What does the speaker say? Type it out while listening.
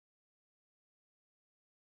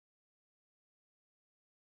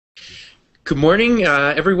Good morning,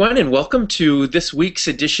 everyone, and welcome to this week's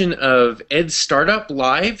edition of EdStartup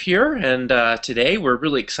Live here. And today we're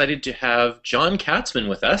really excited to have John Katzman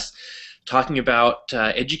with us talking about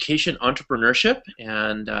education entrepreneurship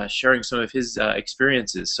and sharing some of his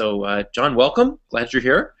experiences. So, John, welcome. Glad you're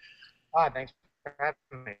here. Hi, thanks for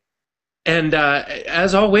having me. And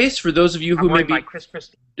as always, for those of you I'm who may wearing my be, Chris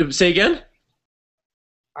Christie. say again?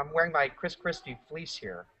 I'm wearing my Chris Christie fleece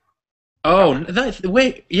here. Oh,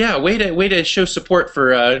 Helmet. yeah, way to show support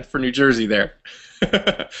for New Jersey there.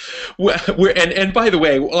 And by the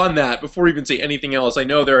way, on that, before we even say anything else, I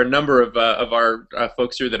know there are a number of our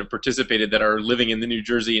folks here that have participated that are living in the New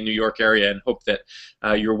Jersey and New York area, and hope that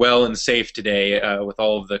you're well and safe today with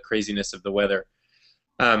all of the craziness of the weather.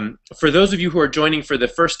 For those of you who are joining for the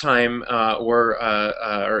first time or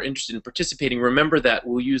are interested in participating, remember that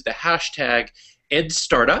we'll use the hashtag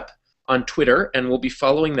EdStartup on Twitter, and we'll be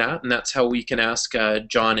following that, and that's how we can ask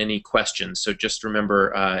John any questions. So just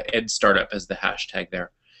remember EdStartup as the hashtag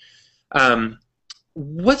there.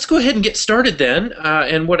 Let's go ahead and get started then.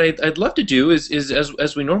 And what I'd love to do is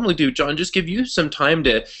as we normally do, John, just give you some time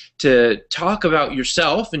to talk about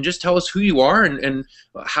yourself and just tell us who you are and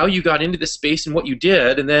how you got into the space and what you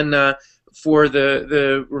did. And then for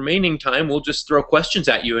the remaining time, we'll just throw questions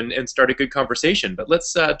at you and start a good conversation. But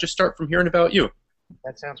let's just start from hearing about you.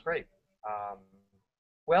 That sounds great.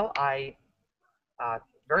 Well, I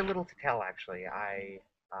very little to tell actually. I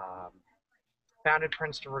founded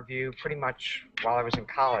Princeton Review pretty much while I was in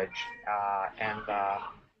college, and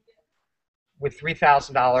with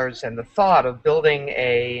 $3,000 and the thought of building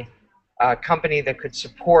a company that could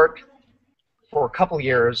support for a couple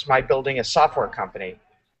years my building a software company.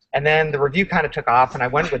 And then the review kind of took off, and I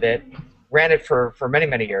went with it, ran it for many,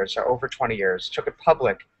 many years, over 20 years, took it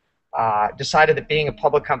public, decided that being a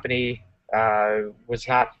public company was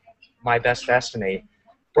not my best destiny,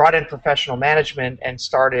 brought in professional management, and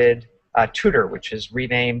started Tutor, which is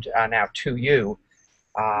renamed now 2U.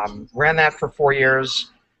 Ran that for 4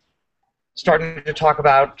 years, starting to talk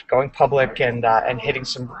about going public and hitting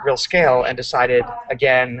some real scale, and decided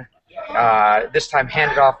again, this time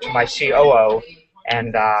hand it off to my COO,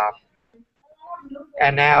 and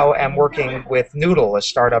now am working with Noodle, a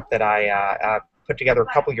startup that I put together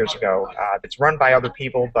a couple years ago. It's run by other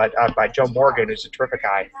people, but by Joe Morgan, who's a terrific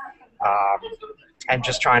guy, and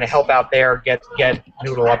just trying to help out there, get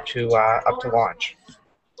Noodle up to launch.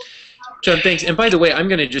 John, thanks. And by the way, I'm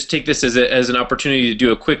going to just take this as an opportunity to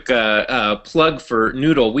do a quick plug for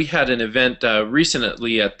Noodle. We had an event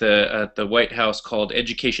recently at the White House called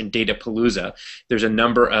Education Data Palooza. There's a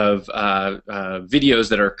number of videos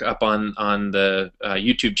that are up on the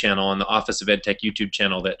YouTube channel, on the Office of EdTech YouTube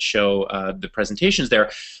channel, that show the presentations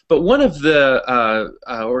there. But one of the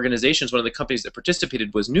organizations, one of the companies that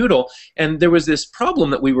participated was Noodle, and there was this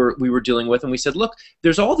problem that we were dealing with, and we said, look,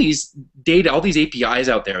 there's all these data, all these APIs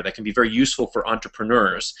out there that can be very useful for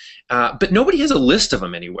entrepreneurs, but nobody has a list of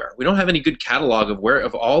them anywhere. We don't have any good catalog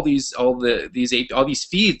of all these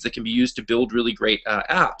feeds that can be used to build really great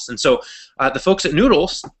apps. And so the folks at Noodle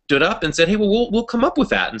stood up and said, hey, well, we'll come up with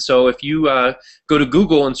that. And so if you go to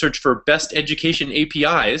Google and search for best education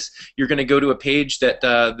APIs, you're going to go to a page that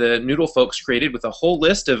the Noodle folks created with a whole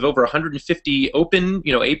list of over 150 open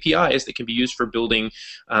APIs that can be used for building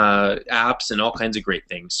apps and all kinds of great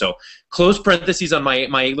things. So close parentheses on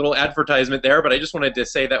my little advertisement there, but I just wanted to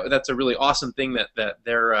say that that's a really awesome thing that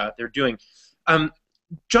they're doing. John,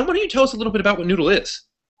 why don't you tell us a little bit about what Noodle is?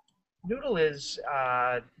 Noodle is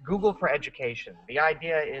Google for education. The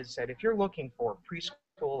idea is that if you're looking for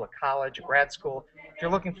preschool, a college, a grad school, if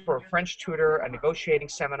you're looking for a French tutor, a negotiating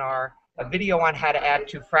seminar, a video on how to add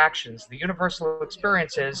 2 fractions, the universal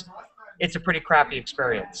experience is it's a pretty crappy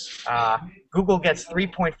experience. Google gets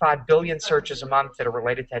 3.5 billion searches a month that are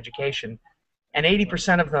related to education, and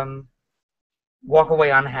 80% of them walk away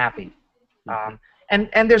unhappy.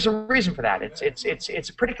 And there's a reason for that.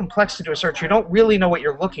 It's pretty complex to do a search. You don't really know what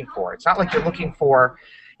you're looking for. It's not like you're looking for,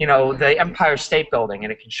 the Empire State Building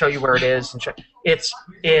and it can show you where it is.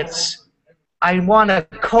 And I want a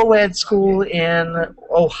co-ed school in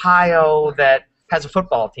Ohio that has a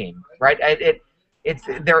football team, right?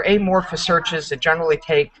 They're amorphous searches that generally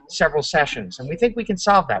take several sessions, and we think we can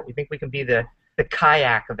solve that. We think we can be the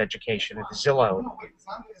kayak of education, the Zillow.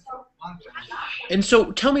 And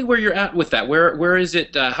so, tell me where you're at with that. Where is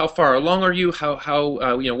it? How far along are you? How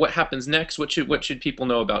what happens next? What should people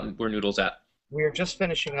know about where Noodle's at? We're just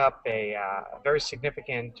finishing up a very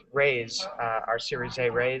significant raise, our Series A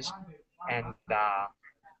raise,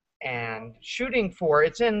 and shooting for,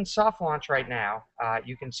 it's in soft launch right now.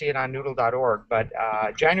 You can see it on noodle.org, but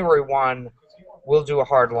January 1, we'll do a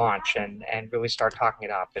hard launch and really start talking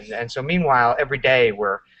it up. And so meanwhile, every day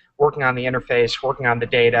we're working on the interface, working on the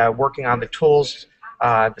data, working on the tools,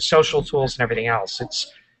 the social tools and everything else.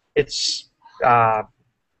 It's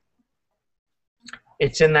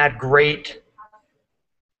in that great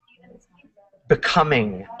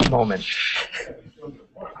becoming moment.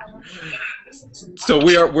 So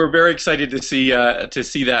we're very excited to see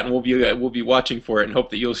that, and we'll be watching for it, and hope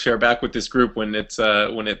that you'll share back with this group when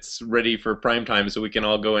it's ready for prime time, so we can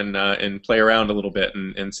all go and play around a little bit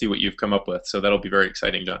and see what you've come up with. So that'll be very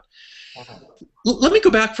exciting, John. Let me go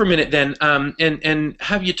back for a minute then, and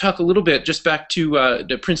have you talk a little bit just back to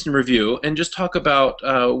the Princeton Review, and just talk about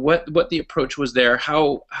what the approach was there,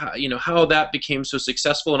 how that became so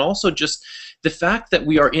successful, and also just the fact that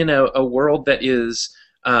we are in a world that is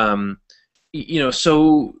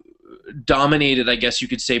so dominated, I guess you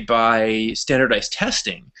could say, by standardized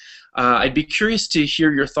testing. I'd be curious to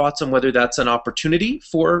hear your thoughts on whether that's an opportunity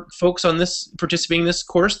for folks on this participating in this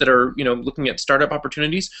course that are looking at startup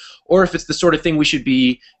opportunities, or if it's the sort of thing we should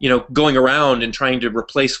be going around and trying to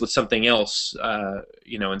replace with something else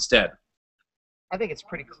instead. I think it's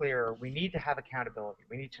pretty clear we need to have accountability.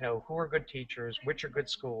 We need to know who are good teachers, which are good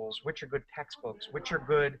schools, which are good textbooks, which are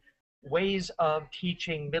good ways of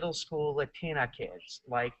teaching middle school Latina kids.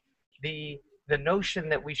 Like the notion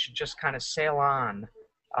that we should just kind of sail on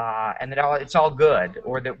and that it's all good,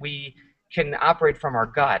 or that we can operate from our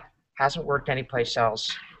gut, hasn't worked anyplace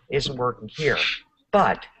else, isn't working here.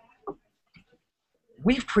 But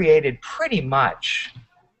we've created pretty much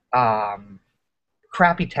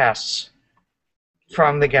crappy tests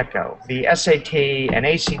from the get-go. The SAT and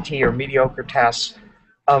ACT are mediocre tests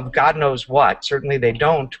of God knows what. Certainly they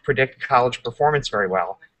don't predict college performance very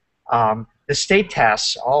well. The state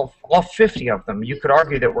tests, all 50 of them, you could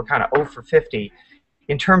argue that we're kind of 0 for 50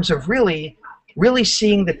 in terms of really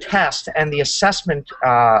seeing the test and the assessment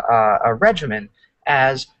regimen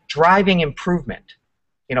as driving improvement.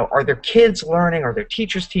 Are their kids learning? Are their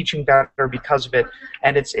teachers teaching better because of it?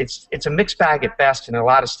 And it's a mixed bag at best. In a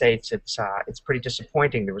lot of states, it's pretty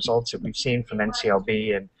disappointing, the results that we've seen from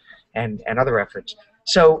NCLB and other efforts.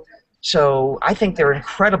 So I think there are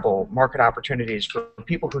incredible market opportunities for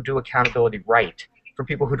people who do accountability right, for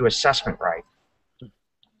people who do assessment right.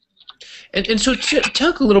 And so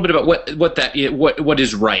talk a little bit about what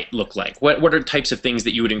is right look like. What are types of things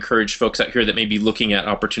that you would encourage folks out here that may be looking at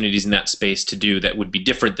opportunities in that space to do that would be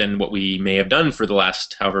different than what we may have done for the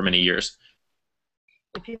last however many years?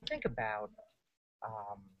 If you think about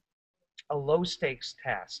a low-stakes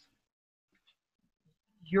test,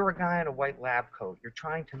 you're a guy in a white lab coat. You're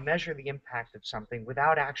trying to measure the impact of something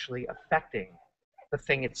without actually affecting the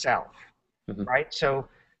thing itself, right? So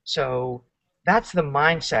that's the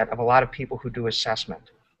mindset of a lot of people who do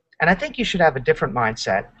assessment. And I think you should have a different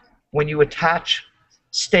mindset when you attach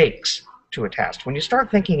stakes to a test. When you start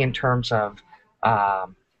thinking in terms of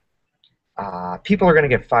people are going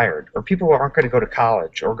to get fired, or people aren't going to go to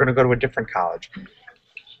college, or going to go to a different college,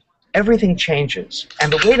 everything changes.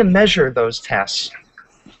 And the way to measure those tests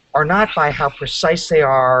are not by how precise they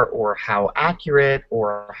are, or how accurate,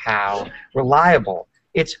 or how reliable.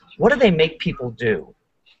 It's what do they make people do,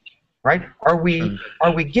 right? Are we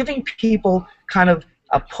giving people kind of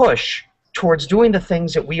a push towards doing the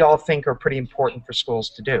things that we all think are pretty important for schools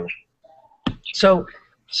to do? So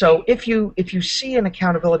if you see an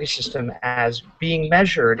accountability system as being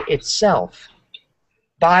measured itself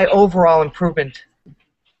by overall improvement,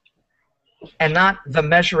 and not the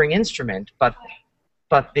measuring instrument, but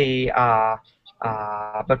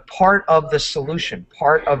part of the solution,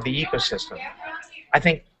 part of the ecosystem, I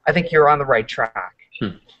think you're on the right track.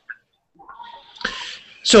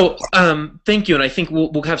 So thank you, and I think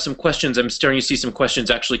we'll have some questions. I'm starting to see some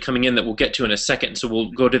questions actually coming in that we'll get to in a second, so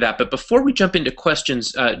we'll go to that. But before we jump into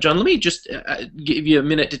questions, John, let me just give you a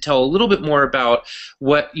minute to tell a little bit more about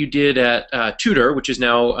what you did at Tutor, which is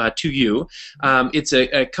now 2U. It's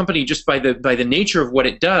a company just by the nature of what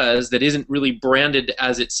it does that isn't really branded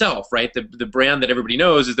as itself, right? The brand that everybody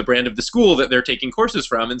knows is the brand of the school that they're taking courses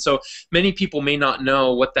from, and so many people may not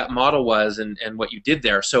know what that model was and what you did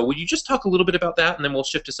there. So would you just talk a little bit about that, and then we'll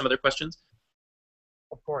shift to some other questions?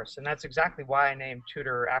 Of course, and that's exactly why I named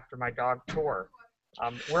Tutor after my dog Tor.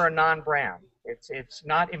 We're a non-brand. It's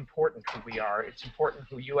not important who we are. It's important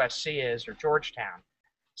who USC is or Georgetown.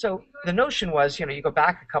 So the notion was, you go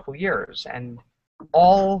back a couple years, and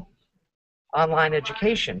all online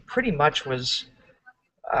education pretty much was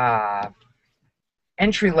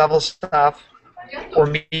entry-level stuff or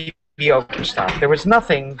mediocre stuff. There was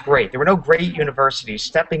nothing great. There were no great universities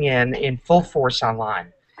stepping in full force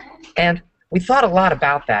online. And we thought a lot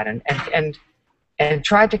about that, and and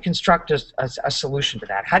tried to construct a solution to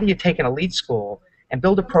that. How do you take an elite school and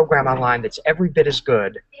build a program online that's every bit as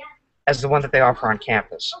good as the one that they offer on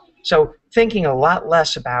campus? So thinking a lot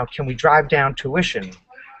less about can we drive down tuition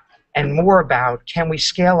and more about can we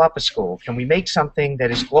scale up a school? Can we make something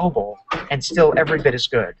that is global and still every bit as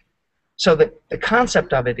good? So the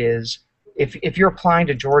concept of it is if you're applying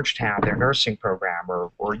to Georgetown, their nursing program,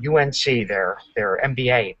 or UNC, their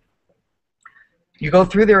MBA, you go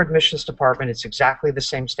through their admissions department, it's exactly the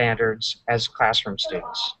same standards as classroom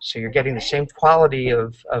students. So you're getting the same quality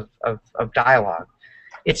of dialogue.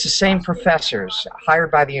 It's the same professors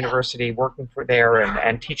hired by the university working for there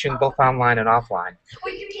and teaching both online and offline.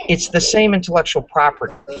 It's the same intellectual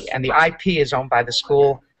property, and the IP is owned by the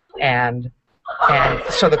school, and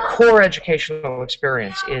so the core educational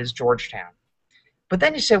experience is Georgetown. But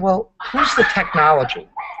then you say, well, who's the technology?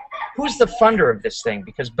 Who's the funder of this thing?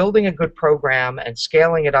 Because building a good program and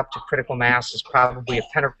scaling it up to critical mass is probably a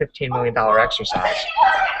 $10 or $15 million exercise.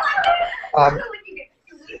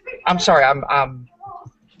 I'm sorry, I'm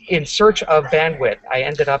in search of bandwidth. I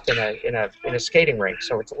ended up in a skating rink,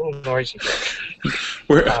 so it's a little noisy here.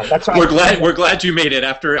 We're glad you made it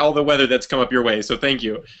after all the weather that's come up your way. So thank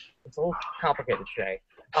you. It's a little complicated today.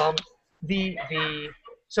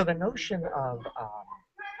 So the notion of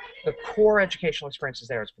the core educational experience is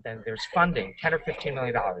there, but then there's funding, $10 or $15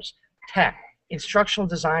 million, tech, instructional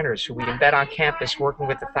designers who we embed on campus working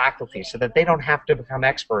with the faculty so that they don't have to become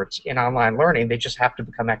experts in online learning, they just have to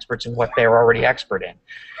become experts in what they're already expert in.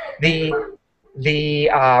 The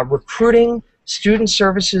recruiting, student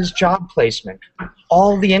services, job placement,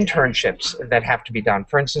 all the internships that have to be done.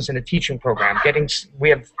 For instance, in a teaching program, we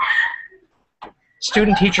have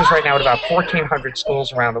student teachers right now at about 1,400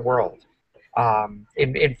 schools around the world.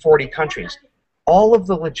 In 40 countries. All of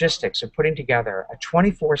the logistics of putting together a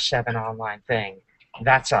 24/7 online thing,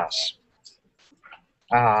 that's us.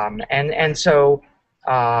 And so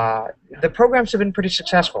the programs have been pretty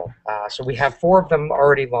successful. So we have 4 of them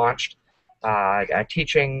already launched,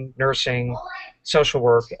 teaching, nursing, social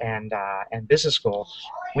work, and business school.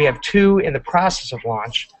 We have 2 in the process of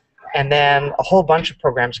launch, and then a whole bunch of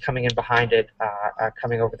programs coming in behind it,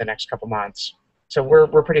 coming over the next couple months. So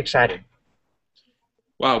we're pretty excited.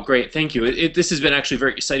 Wow, great, thank you. This has been actually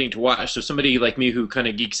very exciting to watch. So somebody like me who kind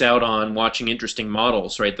of geeks out on watching interesting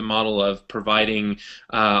models, right? The model of providing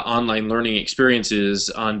online learning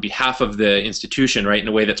experiences on behalf of the institution, right, in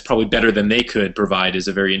a way that's probably better than they could provide is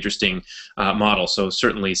a very interesting model. So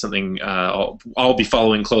certainly something I'll be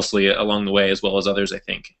following closely along the way, as well as others, I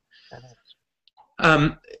think.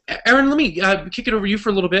 Aaron, let me kick it over to you for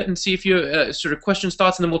a little bit and see if you sort of questions,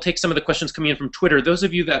 thoughts, and then we'll take some of the questions coming in from Twitter. Those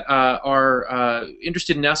of you that are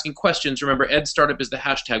interested in asking questions, remember EdStartup is the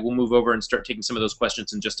hashtag. We'll move over and start taking some of those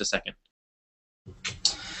questions in just a second.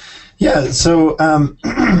 Yeah, so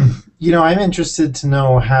you know, I'm interested to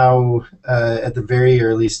know how at the very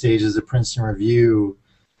early stages of Princeton Review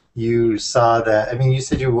you saw that. I mean, you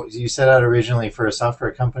said you set out originally for a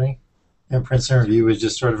software company, and Princeton Review was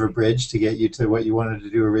just sort of a bridge to get you to what you wanted to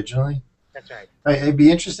do originally. That's right. I'd be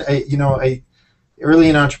interested. Early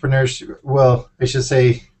in entrepreneurship, well, I should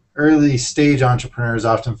say, early stage entrepreneurs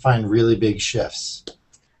often find really big shifts,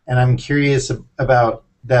 and I'm curious about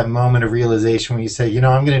that moment of realization when you say, you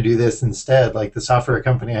know, I'm going to do this instead, like the software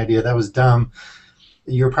company idea. That was dumb.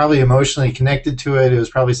 You're probably emotionally connected to it. It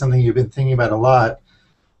was probably something you've been thinking about a lot.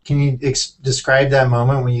 Can you describe that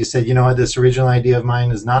moment when you said, you know what, this original idea of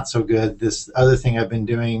mine is not so good. This other thing I've been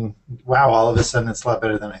doing, wow, all of a sudden it's a lot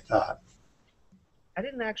better than I thought. I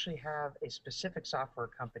didn't actually have a specific software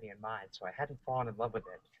company in mind, so I hadn't fallen in love with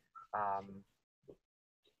it.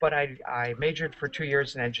 But I majored for 2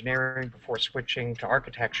 years in engineering before switching to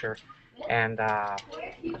architecture, and I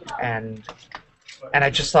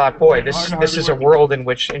just thought, boy, this is a world in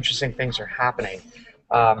which interesting things are happening.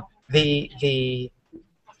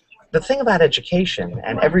 The thing about education,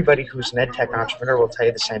 and everybody who's an ed tech entrepreneur will tell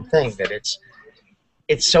you the same thing, that it's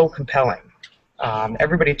so compelling.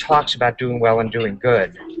 Everybody talks about doing well and doing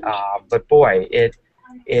good, but boy,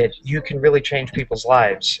 you can really change people's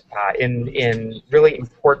lives in really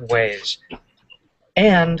important ways.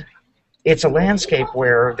 And it's a landscape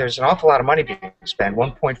where there's an awful lot of money being spent,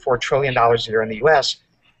 $1.4 trillion a year in the US,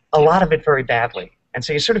 a lot of it very badly. And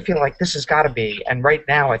so you sort of feel like this has got to be, and right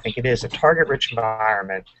now I think it is, a target-rich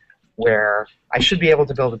environment where I should be able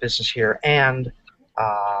to build a business here and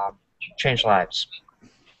change lives.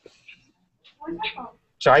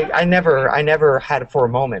 So I never had for a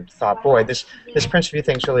moment thought, boy, this Prince Review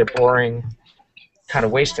thing's really a boring kind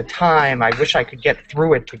of waste of time. I wish I could get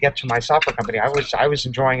through it to get to my software company. I was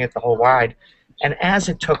enjoying it the whole ride. And as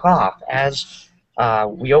it took off, as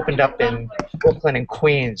we opened up in Brooklyn and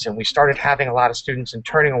Queens, and we started having a lot of students and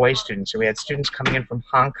turning away students. And we had students coming in from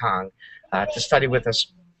Hong Kong to study with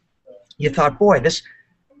us. You thought, boy, this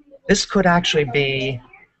could actually be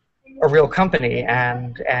a real company,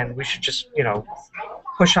 and we should just, you know,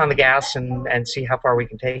 push on the gas and see how far we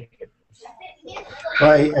can take it.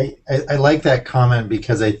 Well, I like that comment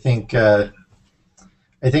because I think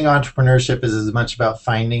entrepreneurship is as much about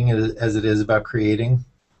finding as it is about creating.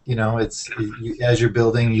 You know, as you're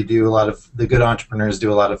building, you do the good entrepreneurs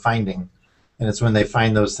do a lot of finding, and it's when they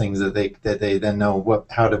find those things that they then know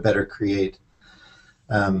how to better create.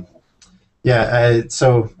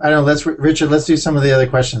 So I don't know. Richard, let's do some of the other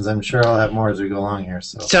questions. I'm sure I'll have more as we go along here.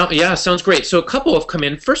 Yeah, sounds great. So a couple have come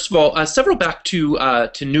in. First of all, several back to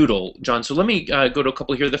Noodle, John. So let me go to a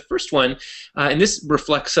couple here. The first one, and this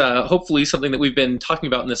reflects hopefully something that we've been talking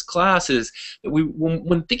about in this class, is that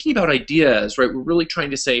when thinking about ideas, right, we're really trying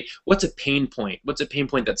to say, what's a pain point? What's a pain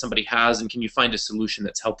point that somebody has, and can you find a solution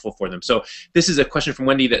that's helpful for them? So this is a question from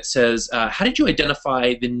Wendy that says, how did you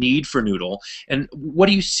identify the need for Noodle, and what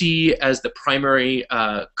do you see as the primary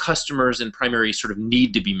customers and primary sort of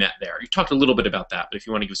need to be met there? You talked a little bit about that, but if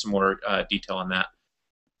you want to give some more detail on that.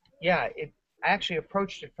 Yeah, I actually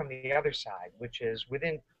approached it from the other side, which is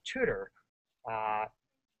within Tutor,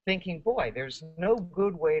 thinking, boy, there's no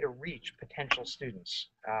good way to reach potential students.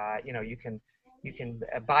 You know, you can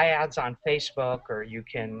buy ads on Facebook, or you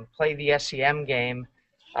can play the SEM game,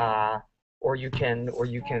 or you can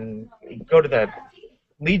go to the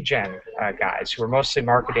lead gen guys who are mostly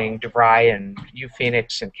marketing DeVry and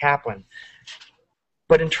UPhoenix and Kaplan.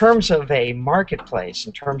 But in terms of a marketplace,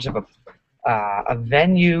 in terms of a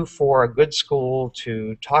venue for a good school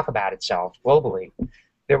to talk about itself globally,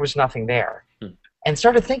 there was nothing there. And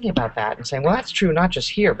started thinking about that and saying, well, that's true not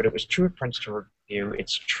just here, but it was true at Princeton Review.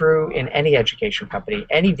 It's true in any education company.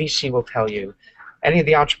 Any VC will tell you, any of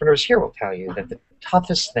the entrepreneurs here will tell you that the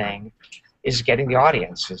toughest thing is getting the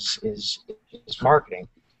audience, is marketing.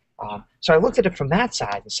 So I looked at it from that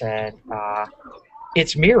side and said,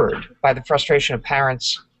 it's mirrored by the frustration of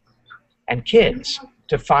parents and kids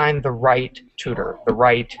to find the right tutor, the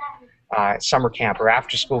right summer camp or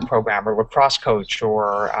after-school program or lacrosse coach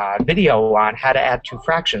or video on how to add 2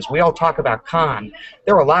 fractions. We all talk about con.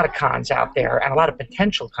 There are a lot of cons out there and a lot of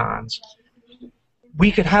potential cons.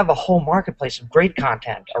 We could have a whole marketplace of great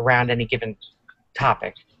content around any given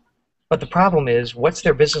topic. But the problem is, what's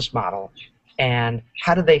their business model, and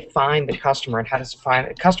how do they find the customer, and how does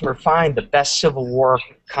the customer find the best Civil War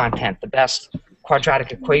content, the best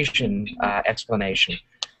quadratic equation explanation?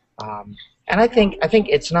 And I think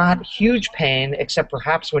it's not huge pain, except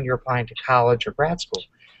perhaps when you're applying to college or grad school.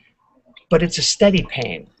 But it's a steady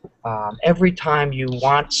pain. Every time you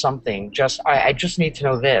want something, I just need to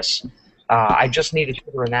know this. I just need a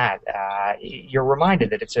tutor in that. You're reminded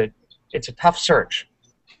that it's a tough search.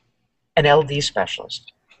 An LD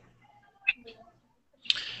specialist.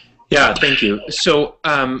 Yeah, thank you. So,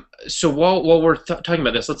 while we're talking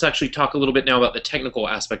about this, let's actually talk a little bit now about the technical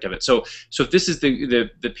aspect of it. So if this is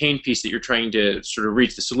the pain piece that you're trying to sort of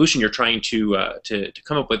reach, the solution you're trying to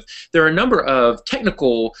come up with, there are a number of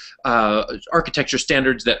technical architecture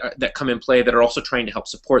standards that come in play that are also trying to help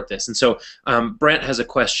support this. And so Brent has a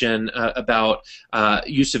question about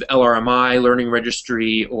use of LRMI, Learning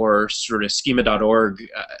Registry, or sort of schema.org.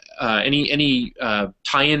 Any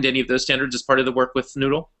tie-in to any of those standards as part of the work with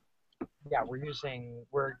Noodle? Yeah,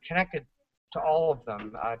 we're connected to all of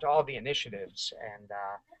them, to all the initiatives,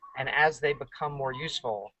 and as they become more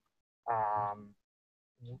useful,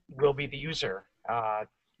 we'll be the user.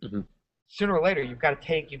 Sooner or later, you've got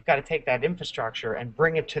to take that infrastructure and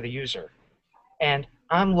bring it to the user. And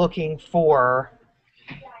I'm looking for,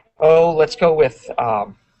 let's go with,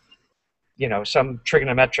 you know, some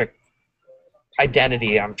trigonometric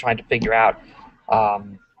identity I'm trying to figure out.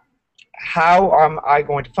 How am I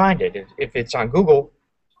going to find it? If it's on Google,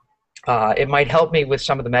 it might help me with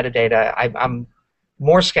some of the metadata. I'm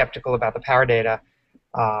more skeptical about the power data.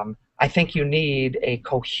 I think you need a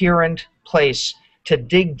coherent place to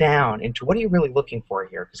dig down into what are you really looking for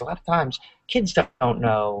here, because a lot of times kids don't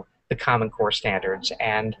know the Common Core standards,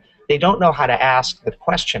 and they don't know how to ask the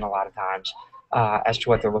question a lot of times as to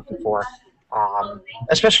what they're looking for,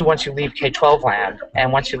 especially once you leave K-12 land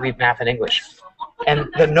and once you leave math and English. And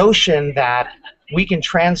the notion that we can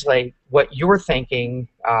translate what you're thinking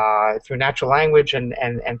through natural language and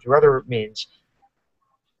through other means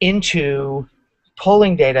into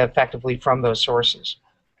pulling data effectively from those sources.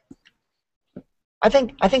 I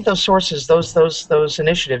think those sources, those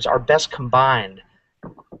initiatives are best combined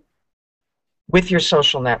with your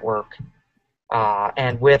social network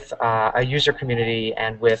and with a user community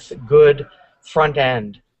and with good front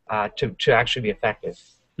end to actually be effective.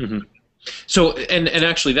 Mm-hmm. So, and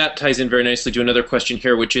actually that ties in very nicely to another question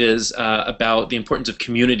here, which is about the importance of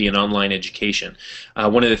community in online education.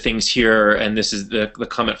 One of the things here, and this is the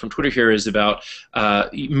comment from Twitter here, is about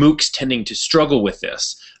MOOCs tending to struggle with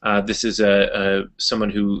this. This is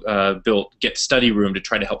someone who built Get Study Room to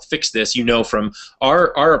try to help fix this. You know, from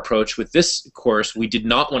our approach with this course, we did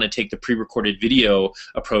not want to take the pre-recorded video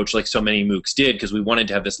approach like so many MOOCs did, because we wanted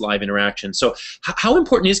to have this live interaction. So how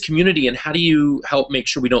important is community, and how do you help make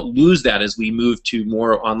sure we don't lose that as we move to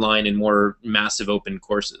more online and more massive open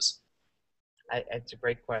courses? It's a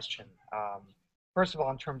great question. First of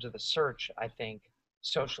all, in terms of the search, I think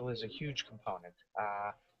social is a huge component.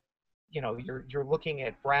 You know, you're looking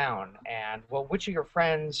at Brown, and well, which of your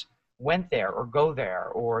friends went there or go there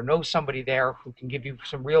or know somebody there who can give you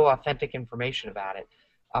some real authentic information about it.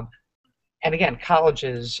 And again, college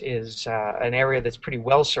is an area that's pretty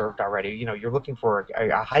well served already. You know, you're looking for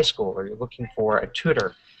a high school, or you're looking for a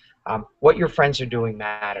tutor. What your friends are doing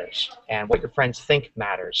matters, and what your friends think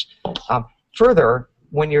matters. Further,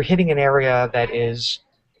 when you're hitting an area that is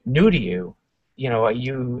new to you, you know,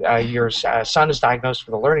 your son is diagnosed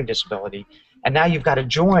with a learning disability, and now you've got to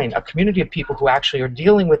join a community of people who actually are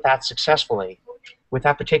dealing with that successfully, with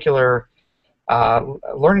that particular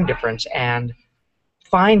learning difference, and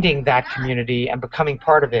finding that community and becoming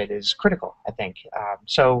part of it is critical, I think.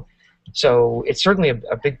 So it's certainly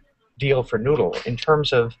a big deal for Noodle. In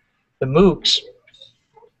terms of the MOOCs,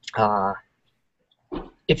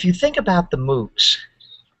 if you think about the MOOCs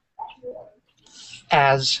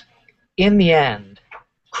as, in the end,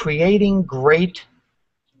 creating great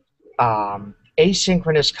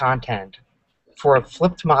asynchronous content for a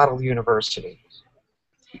flipped model university,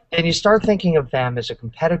 then you start thinking of them as a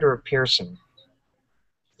competitor of Pearson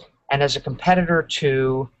and as a competitor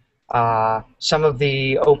to some of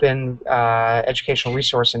the open educational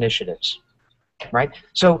resource initiatives, right?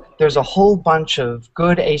 So there's a whole bunch of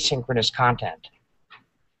good asynchronous content.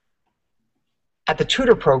 At the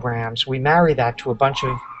tutor programs, we marry that to a bunch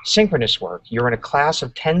of synchronous work. You're in a class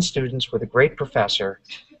of 10 students with a great professor,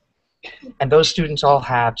 and those students all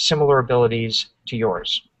have similar abilities to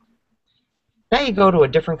yours. Now you go to a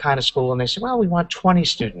different kind of school, and they say, well, we want 20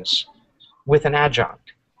 students with an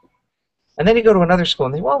adjunct. And then you go to another school,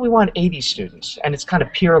 and they say, well, we want 80 students, and it's kind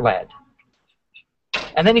of peer-led.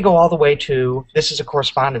 And then you go all the way to, this is a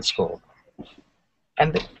correspondence school.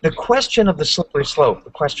 And the question of the slippery slope, the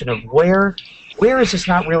question of where is this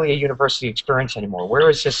not really a university experience anymore? Where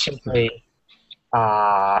is this simply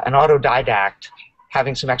an autodidact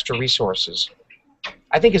having some extra resources?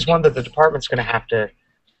 I think is one that the department's going to have to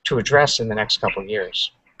address in the next couple of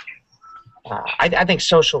years. I think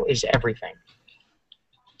social is everything.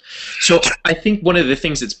 So I think one of the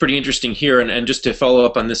things that's pretty interesting here, and just to follow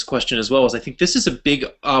up on this question as well, is I think this is a big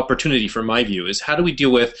opportunity from my view, is how do we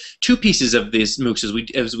deal with two pieces of these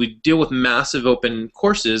MOOCs as we deal with massive open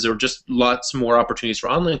courses, or just lots more opportunities for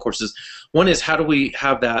online courses. One is, how do we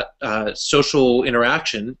have that social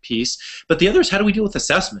interaction piece, but the other is, how do we deal with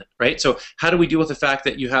assessment, right? So how do we deal with the fact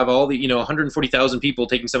that you have all the 140,000 people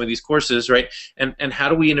taking some of these courses, right? And how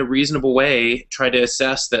do we, in a reasonable way, try to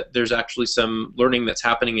assess that there's actually some learning that's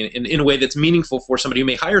happening in a way that's meaningful for somebody who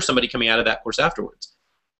may hire somebody coming out of that course afterwards?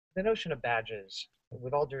 The notion of badges,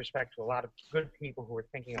 with all due respect to a lot of good people who are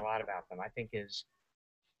thinking a lot about them, I think is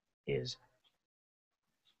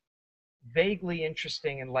vaguely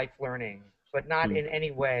interesting in life learning, but not in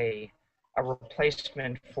any way a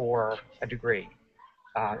replacement for a degree.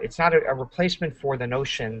 It's not a replacement for the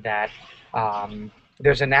notion that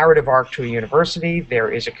there's a narrative arc to a university,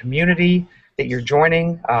 there is a community that you're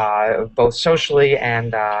joining, both socially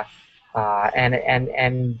and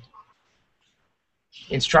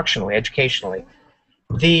instructionally, educationally.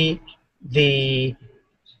 The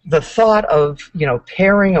thought of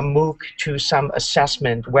pairing a MOOC to some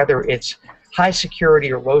assessment, whether it's high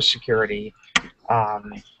security or low security,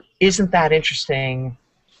 isn't that interesting,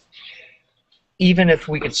 even if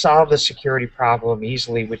we could solve the security problem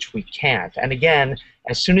easily, which we can't. And again,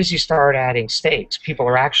 as soon as you start adding stakes, people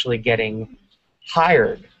are actually getting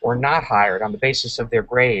hired or not hired on the basis of their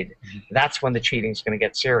grade. That's when the cheating is going to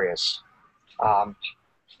get serious.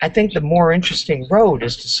 I think the more interesting road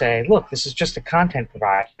is to say, look, this is just a content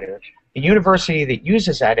provider. The university that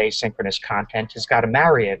uses that asynchronous content has got to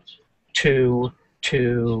marry it to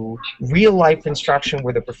real-life instruction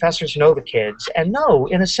where the professors know the kids and know,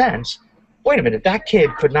 in a sense, wait a minute, that kid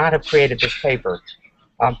could not have created this paper.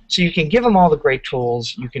 So you can give them all the great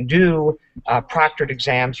tools, you can do proctored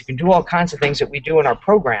exams, you can do all kinds of things that we do in our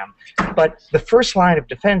program, but the first line of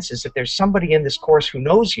defense is that there's somebody in this course who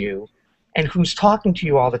knows you, and who's talking to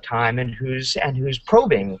you all the time, and who's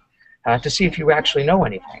probing to see if you actually know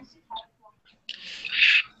anything.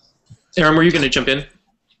 Aaron, were you going to jump in?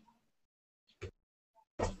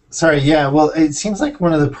 Sorry, yeah, well, it seems like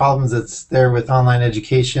one of the problems that's there with online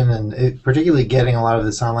education, and particularly getting a lot of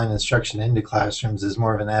this online instruction into classrooms, is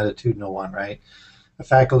more of an attitudinal one, right? A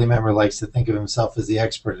faculty member likes to think of himself as the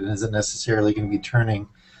expert and isn't necessarily going to be turning,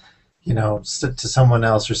 to someone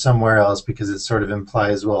else or somewhere else, because it sort of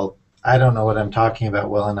implies, well, I don't know what I'm talking about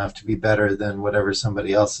well enough to be better than whatever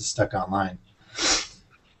somebody else is stuck online.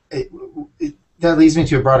 That leads me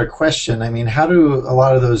to a broader question. I mean, how do a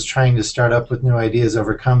lot of those trying to start up with new ideas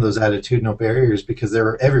overcome those attitudinal barriers, because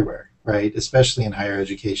they're everywhere, right? Especially in higher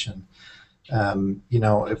education.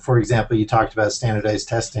 For example, you talked about standardized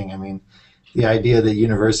testing. I mean, the idea that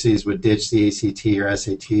universities would ditch the ACT or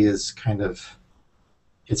SAT is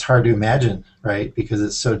it's hard to imagine, right? Because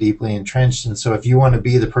it's so deeply entrenched. And so if you want to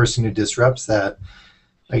be the person who disrupts that,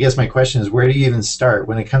 I guess my question is, where do you even start?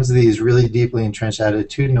 When it comes to these really deeply entrenched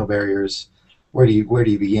attitudinal barriers, where do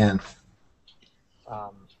you begin?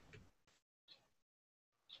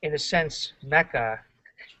 In a sense, Mecca,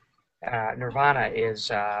 Nirvana is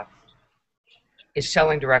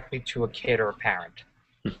selling directly to a kid or a parent,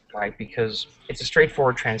 right? Because it's a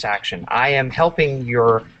straightforward transaction. I am helping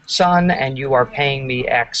your son, and you are paying me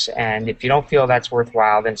X, and if you don't feel that's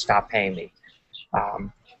worthwhile, then stop paying me.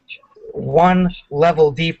 One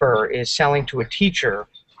level deeper is selling to a teacher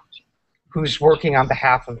who's working on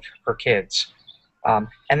behalf of her kids.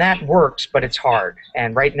 And that works, but it's hard.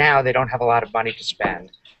 And right now, they don't have a lot of money to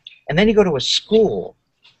spend. And then you go to a school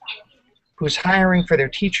who's hiring for their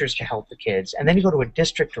teachers to help the kids. And then you go to a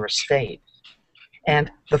district or a state.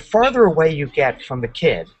 And the farther away you get from the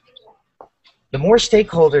kid, the more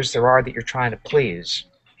stakeholders there are that you're trying to please,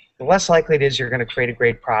 the less likely it is you're going to create a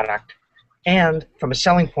great product. And from a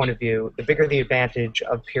selling point of view, the bigger the advantage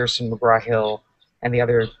of Pearson, McGraw-Hill, and the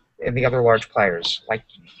other large players. Like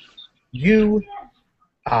you,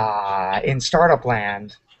 in startup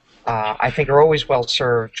land, I think are always well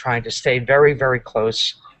served trying to stay very, very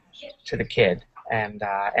close to the kid and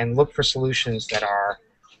look for solutions that are,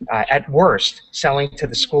 at worst, selling to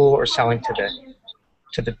the school or selling to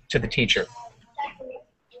the teacher.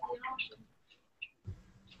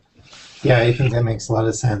 Yeah, I think that makes a lot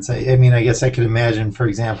of sense. I mean, I guess I could imagine, for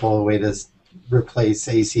example, a way to replace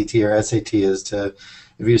ACT or SAT is to,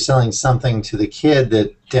 if you're selling something to the kid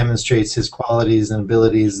that demonstrates his qualities and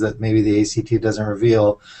abilities that maybe the ACT doesn't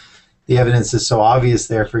reveal, the evidence is so obvious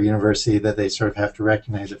there for university that they sort of have to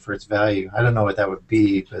recognize it for its value. I don't know what that would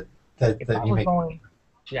be, but if I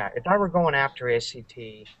were going after ACT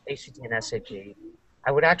and SAT,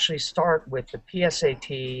 I would actually start with the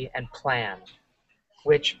PSAT and PLAN,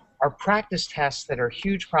 which are practice tests that are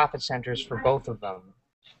huge profit centers for both of them.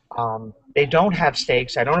 They don't have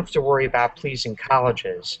stakes. I don't have to worry about pleasing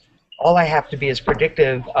colleges. All I have to be is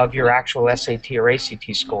predictive of your actual SAT or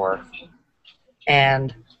ACT score.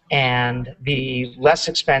 And the less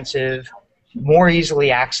expensive, more easily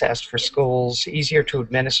accessed for schools, easier to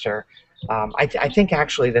administer. I think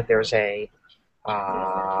actually that there's the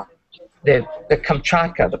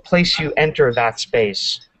Kamchatka, the place you enter that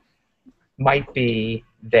space, might be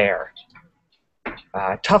there.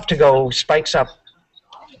 Tough to go spikes up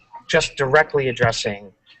just directly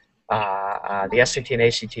addressing the SAT and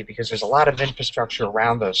ACT because there's a lot of infrastructure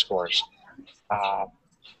around those scores.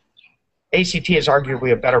 ACT is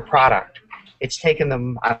arguably a better product. It's taken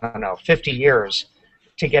them, I don't know, 50 years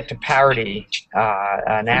to get to parity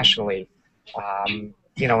nationally. And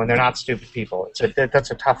they're not stupid people.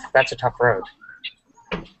 That's a tough road.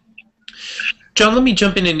 John, let me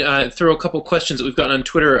jump in and throw a couple questions that we've gotten on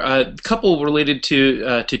Twitter. A couple related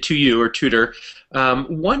to you or Tutor.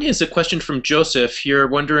 One is a question from Joseph. You're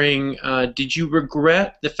wondering, did you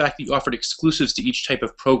regret the fact that you offered exclusives to each type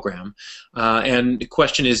of program? And the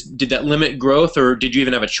question is, did that limit growth, or did you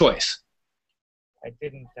even have a choice? I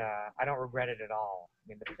didn't. I don't regret it at all. I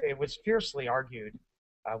mean, it was fiercely argued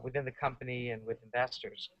within the company and with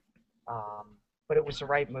investors, but it was the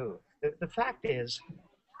right move. The fact is,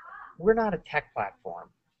 we're not a tech platform,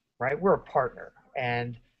 right? We're a partner,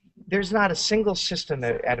 and there's not a single system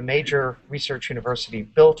at a major research university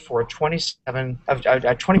built for a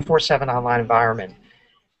 24/7 online environment.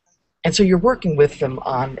 And so you're working with them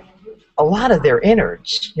on a lot of their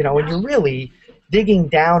innards, and you're really digging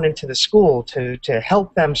down into the school to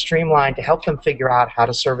help them streamline, to help them figure out how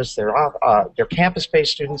to service their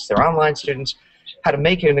campus-based students, their online students, how to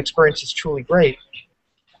make it an experience that's truly great.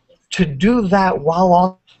 To do that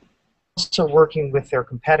while also working with their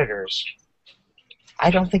competitors,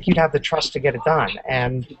 I don't think you'd have the trust to get it done.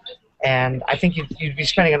 And And I think you'd be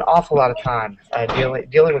spending an awful lot of time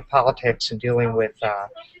dealing with politics and dealing with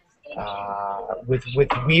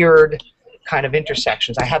weird kind of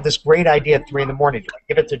intersections. I have this great idea at 3 in the morning. Do I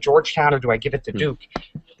give it to Georgetown or do I give it to Duke?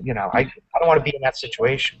 You know, I don't want to be in that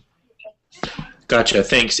situation. Gotcha,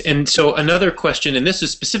 thanks. And so another question, and this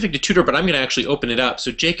is specific to Tutor, but I'm going to actually open it up.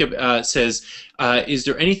 So Jacob says, is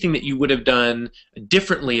there anything that you would have done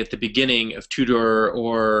differently at the beginning of Tutor,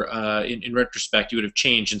 or in retrospect you would have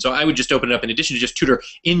changed? And so I would just open it up, in addition to just Tutor,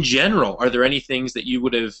 in general, are there any things that you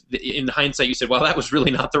would have, in hindsight, you said, well, that was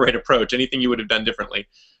really not the right approach? Anything you would have done differently?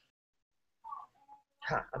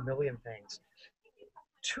 A million things.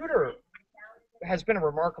 Tutor has been a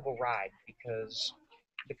remarkable ride because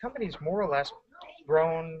the company's more or less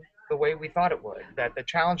grown the way we thought it would. That the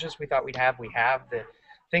challenges we thought we'd have, we have. The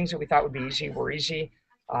things that we thought would be easy were easy.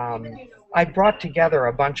 I brought together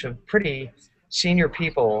a bunch of pretty senior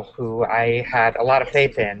people who I had a lot of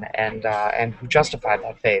faith in, and who justified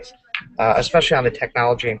that faith, especially on the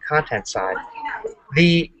technology and content side.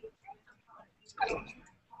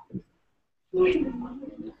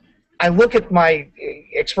 I look at my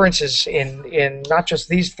experiences in not just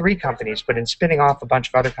these 3 companies, but in spinning off a bunch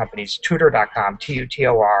of other companies. Tutor.com,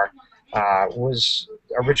 Tutor, was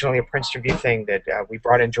originally a Princeton Review thing that we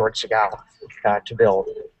brought in George Segal to build.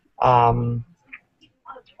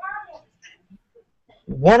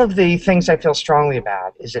 One of the things I feel strongly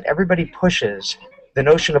about is that everybody pushes the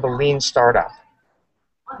notion of a lean startup.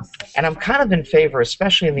 And I'm kind of in favor,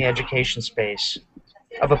 especially in the education space,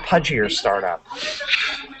 of a pudgier startup.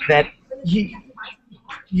 That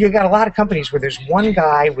you got a lot of companies where there's one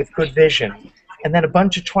guy with good vision and then a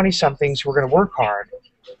bunch of 20-somethings who are going to work hard,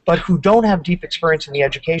 but who don't have deep experience in the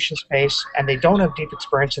education space, and they don't have deep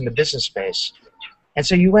experience in the business space. And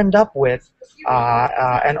so you end up with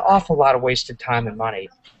an awful lot of wasted time and money.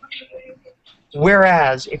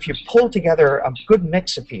 Whereas if you pull together a good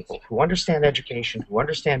mix of people who understand education, who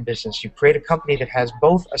understand business, you create a company that has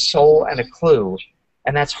both a soul and a clue,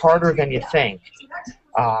 and that's harder than you think.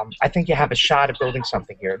 I think you have a shot at building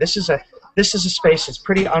something here. This is a space that's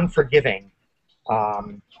pretty unforgiving.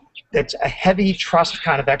 It's a heavy trust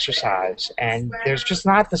kind of exercise, and there's just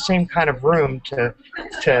not the same kind of room to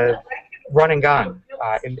run and gun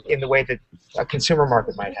in the way that a consumer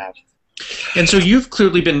market might have. And so you've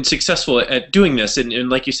clearly been successful at doing this, and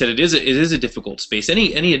like you said, it is a difficult space.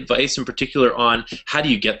 Any advice in particular on how do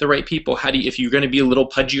you get the right people? How do you, if you're going to be a little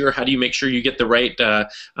pudgier, how do you make sure you get the right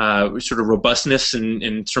sort of robustness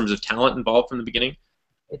in terms of talent involved from the beginning?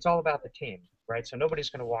 It's all about the team, right? So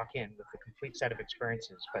nobody's going to walk in with a complete set of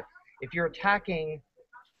experiences. But if you're attacking,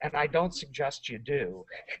 and I don't suggest you do,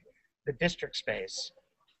 the district space,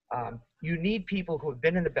 you need people who have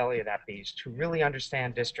been in the belly of that beast, who really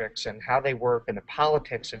understand districts and how they work and the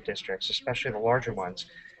politics of districts, especially the larger ones.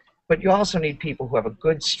 But you also need people who have a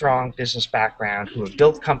good, strong business background, who have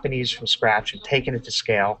built companies from scratch and taken it to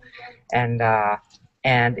scale. And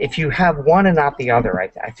if you have one and not the other,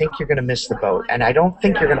 I think you're going to miss the boat. And I don't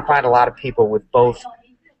think you're going to find a lot of people with both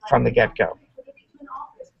from the get-go.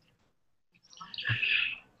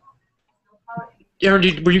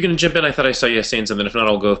 Aaron, were you going to jump in? I thought I saw you saying something. If not,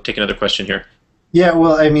 I'll go take another question here. Yeah,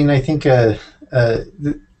 well, I mean, I think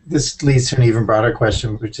this leads to an even broader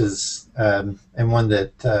question, which is, and one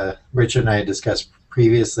that Richard and I had discussed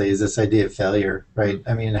previously, is this idea of failure, right?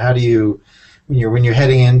 I mean, how do you, when you're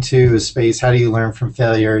heading into a space, how do you learn from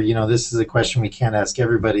failure? You know, this is a question we can't ask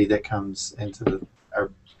everybody that comes into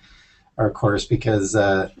our course, because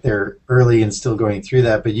they're early and still going through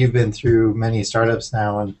that. But you've been through many startups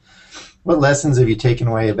now, and what lessons have you taken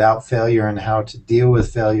away about failure and how to deal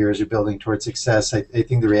with failure as you're building towards success? I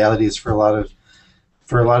think the reality is for a lot of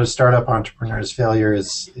startup entrepreneurs, failure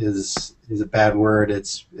is a bad word.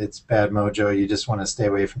 It's bad mojo. You just want to stay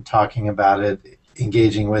away from talking about it,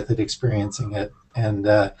 engaging with it, experiencing it. And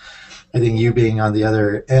I think you being on the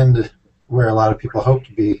other end, where a lot of people hope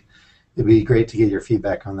to be, it'd be great to get your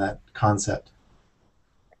feedback on that concept.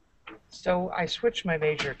 So I switched my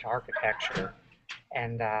major to architecture,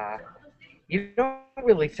 and you don't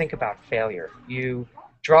really think about failure. You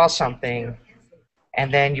draw something,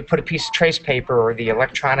 and then you put a piece of trace paper or the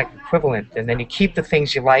electronic equivalent, and then you keep the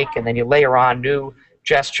things you like, and then you layer on new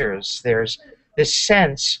gestures. There's this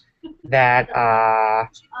sense that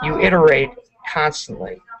you iterate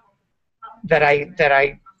constantly. That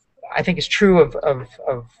I think is true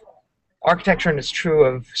of architecture, and it's true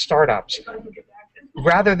of startups.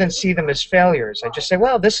 Rather than see them as failures, I just say,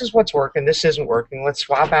 well, this is what's working, this isn't working, let's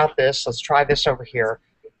swap out this, let's try this over here.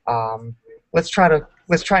 Let's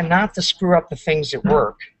try not to screw up the things that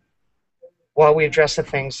work while we address the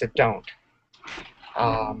things that don't.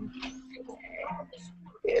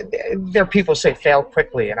 there are people who say fail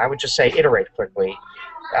quickly, and I would just say iterate quickly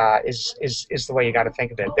is the way you got to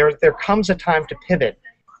think of it. There comes a time to pivot,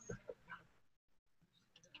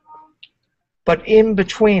 but in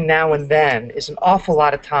between now and then is an awful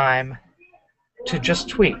lot of time to just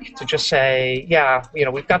tweak, to just say, yeah,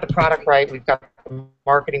 we've got the product right, we've got the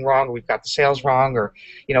marketing wrong, or we've got the sales wrong, or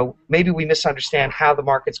maybe we misunderstand how the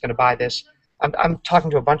market's going to buy this. I'm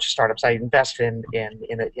talking to a bunch of startups. I invest in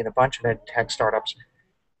a bunch of ed tech startups,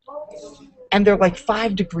 and they're like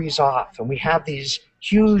 5 degrees off, and we have these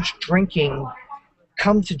huge drinking,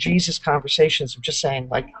 come to Jesus conversations of just saying,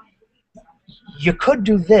 like, you could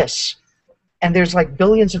do this, and there's like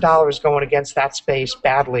billions of dollars going against that space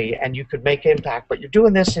badly, and you could make impact, but you're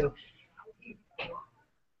doing this, and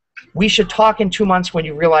we should talk in 2 months when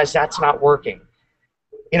you realize that's not working.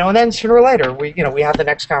 And then sooner or later, we have the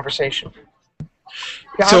next conversation.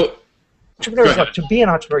 So, entrepreneurs, look, to be an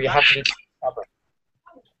entrepreneur, you have to be stubborn.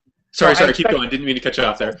 Sorry, keep going. Didn't mean to cut you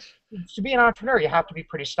off there. To be an entrepreneur, you have to be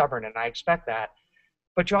pretty stubborn, and I expect that.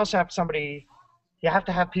 But you also have you have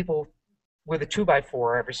to have people with a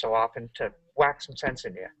 2x4 every so often to whack some sense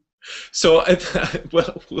in you. So,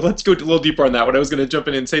 well, let's go a little deeper on that. What I was going to jump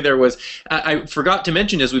in and say there was, I forgot to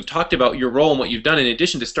mention, as we've talked about your role and what you've done, in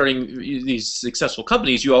addition to starting these successful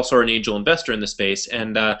companies, you also are an angel investor in the space.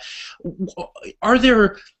 And are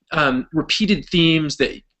there repeated themes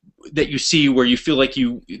that you see where you feel like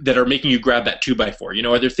that are making you grab that 2x4?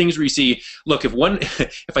 Are there things where you see, look,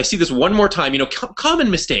 if I see this one more time,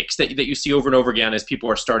 common mistakes that you see over and over again as people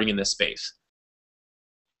are starting in this space?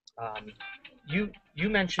 You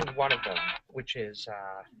mentioned one of them, which is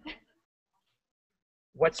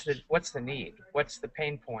what's the need? What's the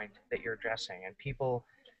pain point that you're addressing? And people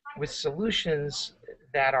with solutions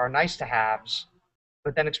that are nice to haves,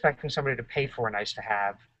 but then expecting somebody to pay for a nice to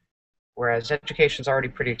have, whereas education's already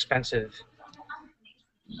pretty expensive.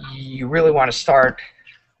 You really want to start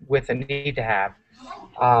with a need to have.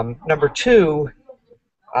 Number two,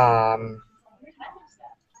 there are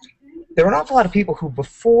an awful lot of people who,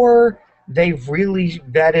 before they've really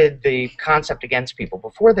vetted the concept against people,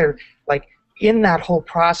 before they're like in that whole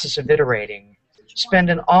process of iterating, spend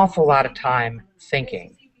an awful lot of time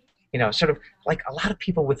thinking. Sort of like a lot of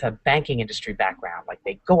people with a banking industry background, like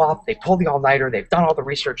they go off, they pull the all-nighter, they've done all the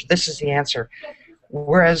research, this is the answer.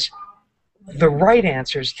 Whereas the right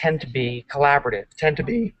answers tend to be collaborative, tend to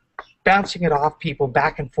be bouncing it off people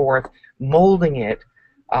back and forth, molding it,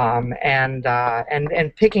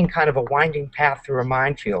 and picking kind of a winding path through a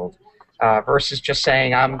minefield. Versus just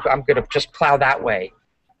saying, I'm going to just plow that way,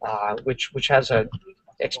 which has a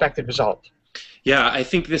expected result. Yeah, I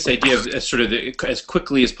think this idea of as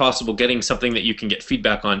quickly as possible getting something that you can get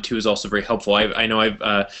feedback on too is also very helpful. I know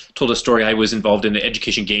I've told a story. I was involved in an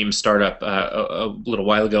education game startup a little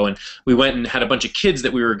while ago, and we went and had a bunch of kids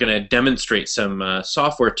that we were going to demonstrate some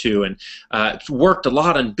software to, and worked a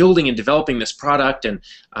lot on building and developing this product, and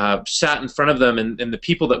sat in front of them, and the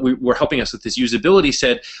people that were helping us with this usability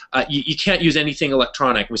said, you can't use anything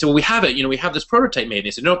electronic. We said, well, we have it. We have this prototype made. And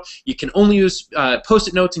they said, no, you can only use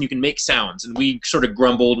Post-it notes, and you can make sounds. And we sort of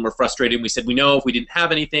grumbled and were frustrated. And we said, we know if we didn't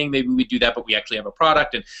have anything, maybe we'd do that, but we actually have a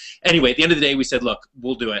product. And anyway, at the end of the day, we said, look,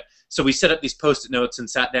 we'll do it. So we set up these Post-it notes and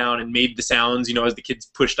sat down and made the sounds, as the kids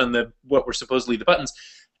pushed on what were supposedly the buttons,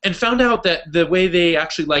 and found out that the way they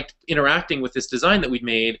actually liked interacting with this design that we'd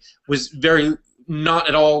made was not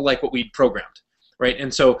at all like what we'd programmed. Right,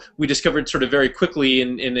 and so we discovered sort of very quickly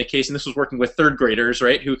in a case, and this was working with third graders,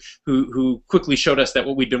 right, who quickly showed us that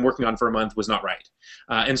what we'd been working on for a month was not right,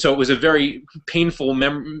 and so it was a very painful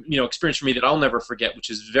experience for me that I'll never forget,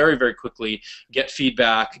 which is very, very quickly get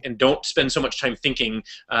feedback and don't spend so much time thinking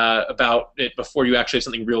about it before you actually have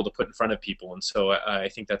something real to put in front of people, and so I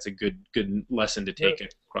think that's a good lesson to take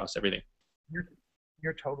across everything.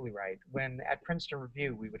 You're totally right. When at Princeton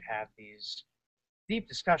Review we would have these deep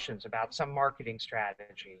discussions about some marketing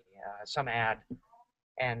strategy, some ad,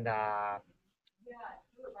 and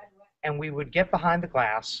we would get behind the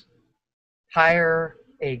glass, hire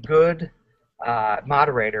a good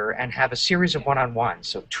moderator, and have a series of one-on-ones.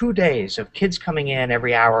 So 2 days of kids coming in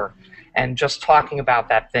every hour and just talking about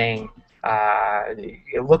that thing,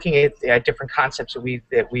 looking at different concepts that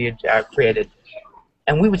we had created.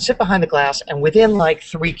 And we would sit behind the glass, and within like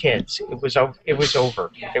 3 kids, it was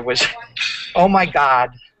over. It was, oh my God,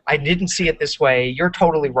 I didn't see it this way. You're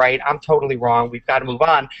totally right. I'm totally wrong. We've got to move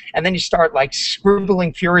on. And then you start like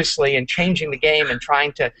scribbling furiously and changing the game and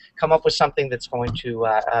trying to come up with something that's going to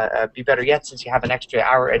be better yet, since you have an extra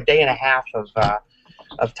hour, a day and a half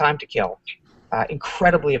of time to kill.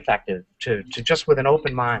 Incredibly effective to just with an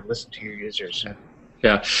open mind listen to your users.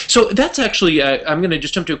 Yeah. So that's actually, I'm going to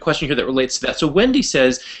just jump to a question here that relates to that. So Wendy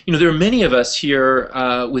says, there are many of us here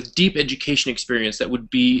with deep education experience that would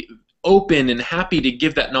be open and happy to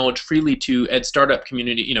give that knowledge freely to ed startup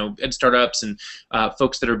community, ed startups and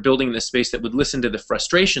folks that are building this space that would listen to the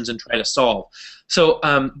frustrations and try to solve. So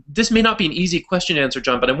this may not be an easy question to answer,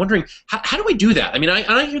 John, but I'm wondering, how do we do that? I mean,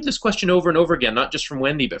 I hear this question over and over again, not just from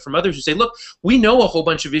Wendy, but from others who say, look, we know a whole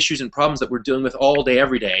bunch of issues and problems that we're dealing with all day,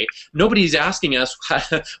 every day. Nobody's asking us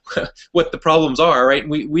what the problems are, right?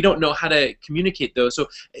 We don't know how to communicate those. So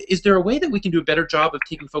is there a way that we can do a better job of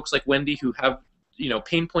taking folks like Wendy who have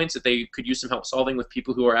pain points that they could use some help solving with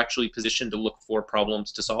people who are actually positioned to look for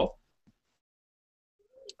problems to solve?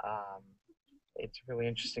 It's a really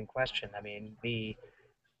interesting question. I mean,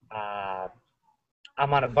 I'm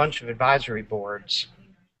on a bunch of advisory boards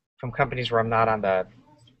from companies where I'm not on the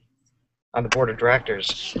board of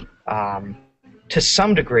directors. To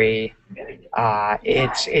some degree,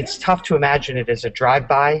 it's tough to imagine it as a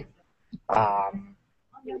drive-by.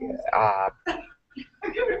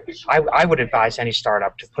 I would advise any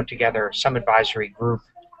startup to put together some advisory group.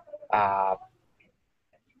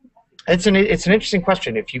 It's an interesting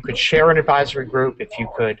question. If you could share an advisory group, if you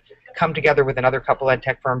could come together with another couple ed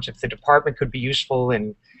tech firms, if the department could be useful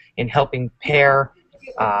in helping pair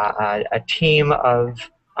a team of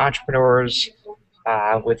entrepreneurs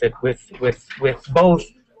with both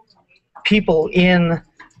people in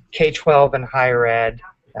K-12 and higher ed,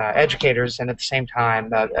 educators, and at the same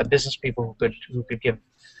time business people who could give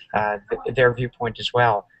their viewpoint as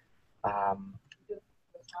well.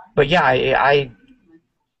 But yeah,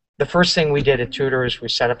 the first thing we did at Tutor is we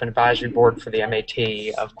set up an advisory board for the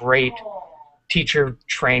MAT of great teacher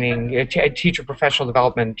training, teacher professional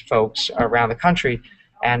development folks around the country.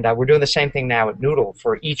 And we're doing the same thing now at Noodle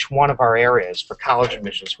for each one of our areas for college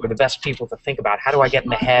admissions. We're the best people to think about how do I get in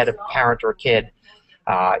the head of a parent or a kid,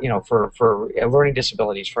 for learning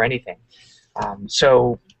disabilities, for anything.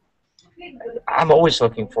 So I'm always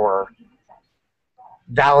looking for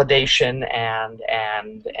validation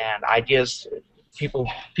and ideas, people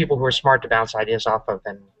who are smart to bounce ideas off of,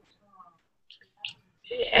 and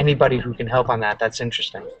anybody who can help on that, that's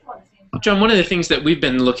interesting. John, one of the things that we've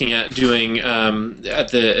been looking at doing at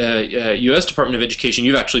the U.S. Department of Education,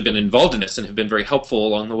 you've actually been involved in this and have been very helpful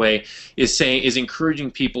along the way, is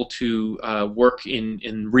encouraging people to work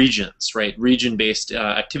in regions, right? Region-based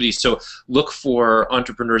activities. So look for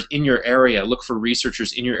entrepreneurs in your area, look for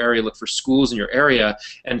researchers in your area, look for schools in your area,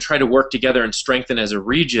 and try to work together and strengthen as a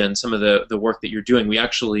region some of the work that you're doing. We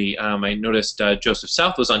actually, I noticed Joseph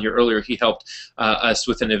South was on here earlier. He helped us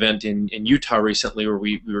with an event in Utah recently where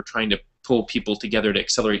we were trying to pull people together to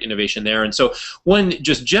accelerate innovation there. And so one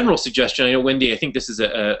just general suggestion, I know, Wendy, I think this is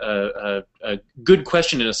a good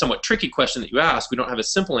question and a somewhat tricky question that you ask. We don't have a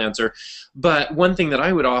simple answer. But one thing that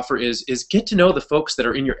I would offer is get to know the folks that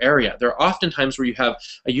are in your area. There are often times where you have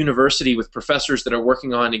a university with professors that are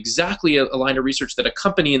working on exactly a line of research that a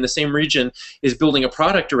company in the same region is building a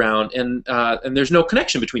product around, and there's no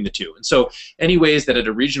connection between the two. And so any ways that at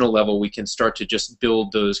a regional level we can start to just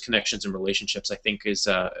build those connections and relationships, I think is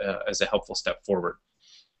a helpful step forward.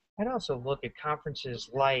 I'd also look at conferences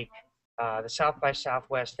like the South by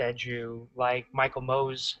Southwest Edu, like Michael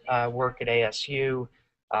Moe's work at ASU.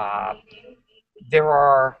 There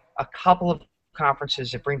are a couple of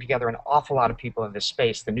conferences that bring together an awful lot of people in this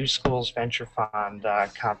space. The New Schools Venture Fund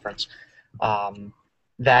conference,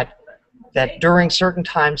 that during certain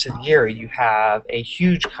times of the year you have a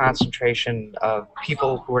huge concentration of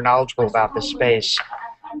people who are knowledgeable about this space,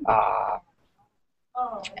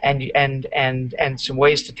 and some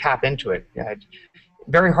ways to tap into it.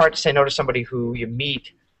 Very hard to say no to somebody who you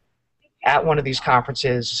meet at one of these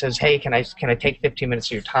conferences, says, hey, can I take 15 minutes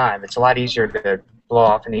of your time? It's a lot easier to blow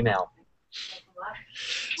off an email.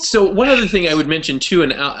 So one other thing I would mention too,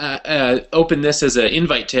 and open this as an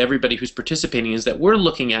invite to everybody who's participating, is that we're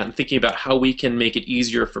looking at and thinking about how we can make it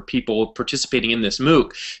easier for people participating in this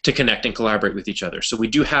MOOC to connect and collaborate with each other. So we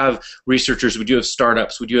do have researchers, we do have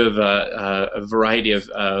startups, we do have a variety of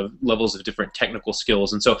levels of different technical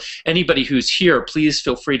skills. And so anybody who's here, please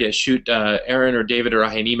feel free to shoot Aaron or David or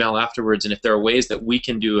I an email afterwards. And if there are ways that we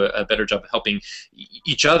can do a better job of helping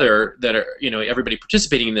each other, that are, everybody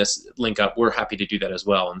participating in this link up, we're happy to do that as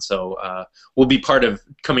well. And so we'll be part of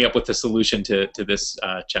coming up with a solution to this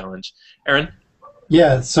challenge. Aaron?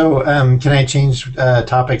 Yeah, so can I change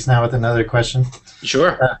topics now with another question?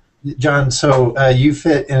 Sure. John, so you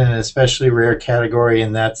fit in an especially rare category,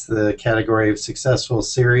 and that's the category of successful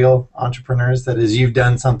serial entrepreneurs. That is, you've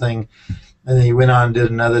done something, and then you went on and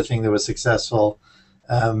did another thing that was successful.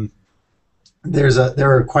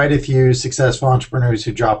 there are quite a few successful entrepreneurs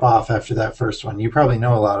who drop off after that first one. You probably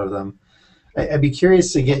know a lot of them. I'd be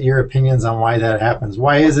curious to get your opinions on why that happens.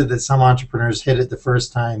 Why is it that some entrepreneurs hit it the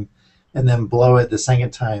first time and then blow it the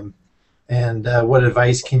second time? And what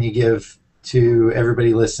advice can you give to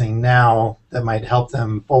everybody listening now that might help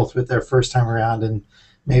them both with their first time around and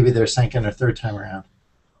maybe their second or third time around?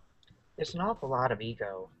 There's an awful lot of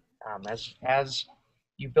ego as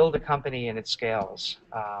you build a company and it scales.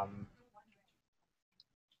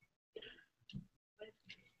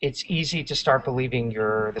 It's easy to start believing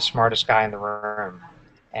you're the smartest guy in the room,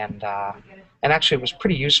 and actually it was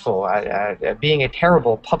pretty useful. Being a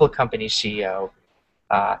terrible public company CEO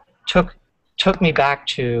took me back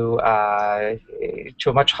to a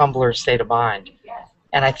much humbler state of mind.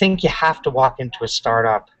 And I think you have to walk into a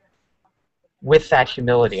startup with that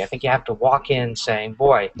humility. I think you have to walk in saying,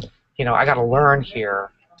 boy, I got to learn here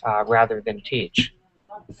rather than teach.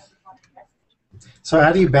 So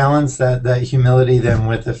how do you balance that humility then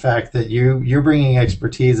with the fact that you're bringing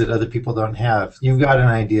expertise that other people don't have? You've got an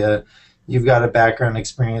idea, you've got a background,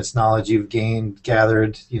 experience, knowledge, you've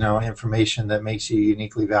gathered, information that makes you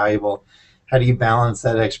uniquely valuable. How do you balance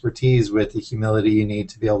that expertise with the humility you need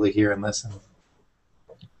to be able to hear and listen?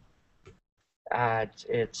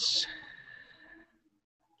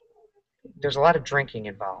 There's a lot of drinking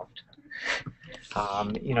involved.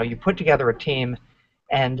 You put together a team,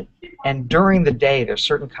 and during the day there's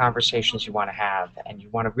certain conversations you want to have, and you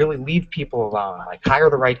want to really leave people alone, like hire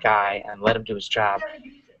the right guy and let him do his job.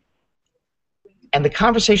 And the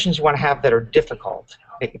conversations you want to have that are difficult,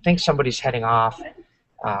 they think somebody's heading off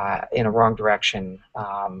in a wrong direction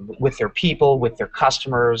with their people, with their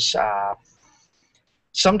customers,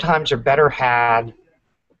 sometimes are better had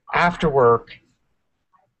after work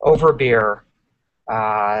over a beer,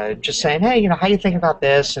 just saying, hey, how you think about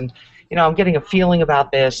this? And I'm getting a feeling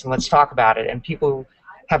about this, and let's talk about it. And people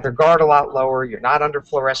have their guard a lot lower. You're not under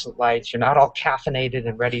fluorescent lights. You're not all caffeinated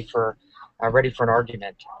and ready for an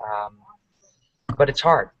argument. But it's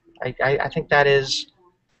hard. I think that is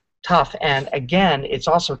tough. And again, it's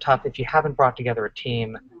also tough if you haven't brought together a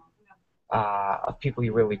team of people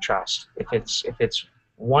you really trust. If it's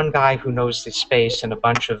one guy who knows the space and a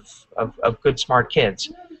bunch of good, smart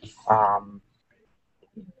kids,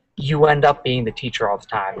 you end up being the teacher all the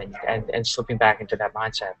time and slipping back into that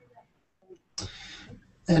mindset.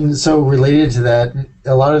 And so related to that,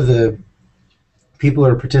 a lot of the people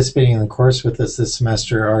who are participating in the course with us this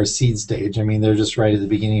semester are seed stage. I mean, they're just right at the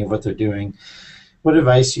beginning of what they're doing. What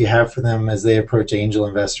advice do you have for them as they approach angel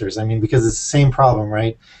investors? I mean, because it's the same problem,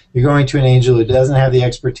 right? You're going to an angel who doesn't have the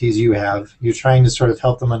expertise you have. You're trying to sort of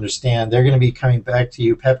help them understand. They're going to be coming back to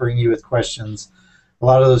you, peppering you with questions. A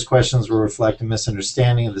lot of those questions will reflect a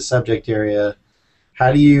misunderstanding of the subject area.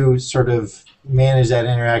 How do you sort of manage that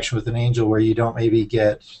interaction with an angel where you don't maybe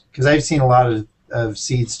get, because I've seen a lot of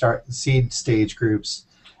seed stage groups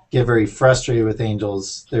get very frustrated with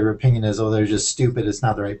angels. Their opinion is, oh, they're just stupid, it's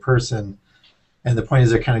not the right person. And the point is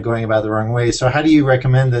they're kind of going about it the wrong way. So how do you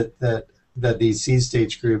recommend that these seed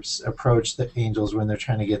stage groups approach the angels when they're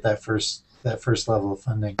trying to get that first level of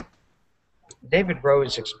funding? David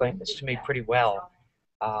Rose explained this to me pretty well.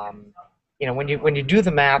 When you do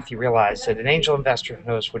the math, you realize that an angel investor who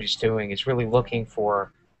knows what he's doing is really looking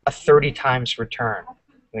for a 30 times return.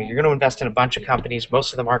 You're going to invest in a bunch of companies.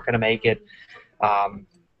 Most of them aren't going to make it.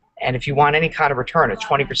 And if you want any kind of return, a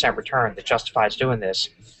 20% return that justifies doing this,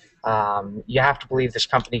 you have to believe this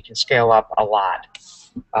company can scale up a lot.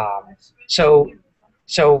 So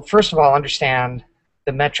first of all, understand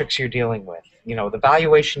the metrics you're dealing with. The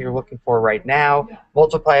valuation you're looking for right now,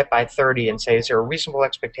 multiply it by 30 and say, is there a reasonable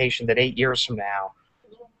expectation that 8 years from now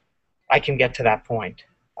I can get to that point?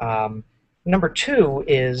 Number two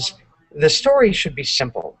is the story should be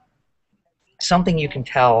simple. Something you can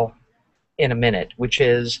tell in a minute, which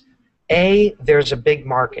is, A, there's a big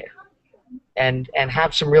market. And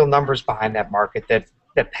have some real numbers behind that market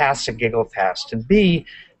that pass a giggle test. And B,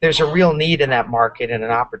 there's a real need in that market and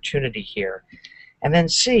an opportunity here. And then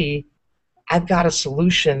C, I've got a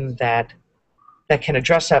solution that can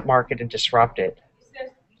address that market and disrupt it.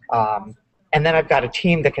 And then I've got a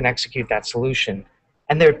team that can execute that solution.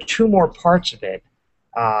 And there are two more parts of it.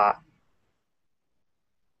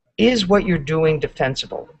 Is what you're doing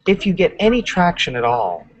defensible? If you get any traction at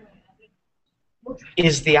all,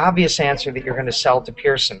 is the obvious answer that you're going to sell to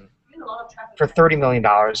Pearson for $30 million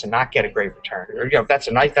and not get a great return? Or,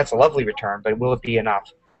 that's a lovely return, but will it be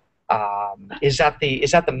enough? Is that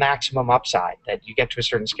the maximum upside, that you get to a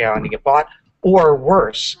certain scale and you get bought? Or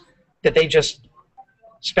worse, that they just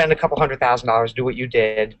spend a couple $100,000, do what you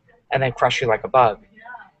did, and then crush you like a bug?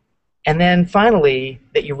 And then finally,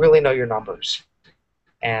 that you really know your numbers.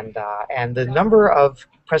 And the number of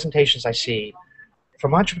presentations I see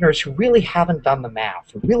from entrepreneurs who really haven't done the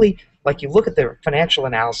math, who really, like, you look at the financial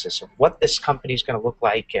analysis of what this company is going to look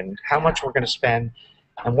like and how much we're going to spend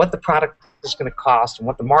and what the product is going to cost and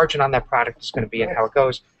what the margin on that product is going to be and how it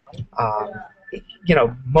goes. You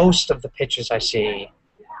know, most of the pitches I see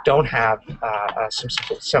don't have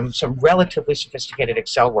some relatively sophisticated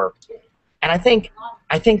Excel work, and I think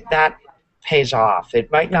that pays off.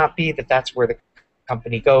 It might not be that that's where the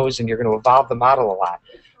company goes and you're going to evolve the model a lot,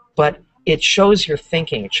 but it shows your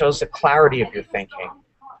thinking. It shows the clarity of your thinking,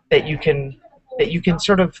 that you can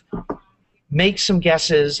sort of make some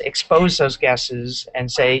guesses, expose those guesses,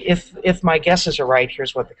 and say, if my guesses are right,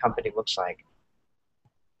 here's what the company looks like.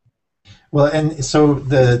 Well, and so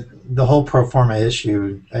the whole pro forma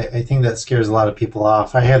issue, I think that scares a lot of people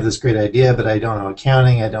off. I have this great idea, but I don't know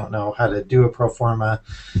accounting. I don't know how to do a pro forma.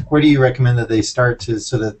 Where do you recommend that they start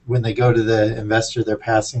so that when they go to the investor, they're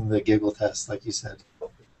passing the giggle test, like you said?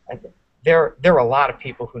 There are a lot of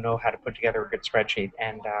people who know how to put together a good spreadsheet,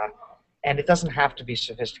 and it doesn't have to be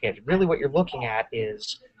sophisticated. Really, what you're looking at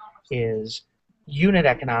is unit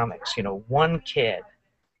economics. You know, one kid.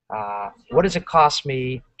 What does it cost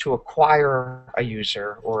me to acquire a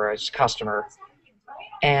user or a customer,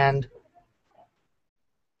 and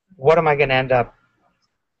what am I going to end up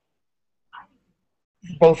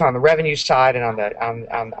both on the revenue side and on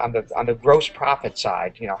the gross profit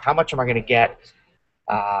side? You know, how much am I going to get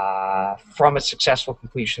from a successful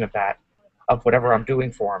completion of whatever I'm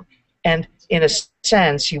doing for them? And in a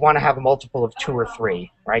sense, you want to have a multiple of 2 or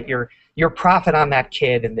 3, right? Your profit on that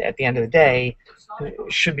kid, and at the end of the day,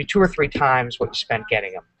 should be 2 or 3 times what you spent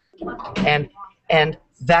getting them. And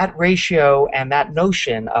that ratio and that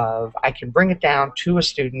notion of I can bring it down to a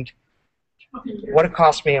student, what it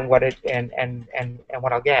costs me and what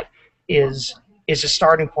what I'll get is a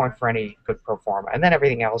starting point for any good pro forma, and then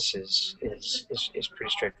everything else is pretty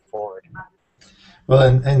straightforward.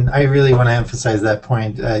 Well, and I really want to emphasize that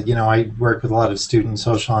point. You know, I work with a lot of student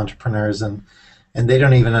social entrepreneurs, and they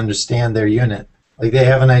don't even understand their unit. Like, they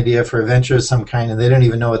have an idea for a venture of some kind, and they don't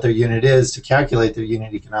even know what their unit is to calculate their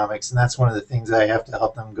unit economics. And that's one of the things I have to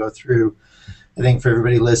help them go through. I think for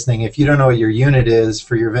everybody listening, if you don't know what your unit is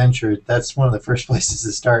for your venture, that's one of the first places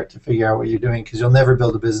to start to figure out what you're doing, because you'll never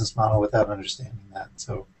build a business model without understanding that.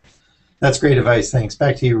 So that's great advice. Thanks.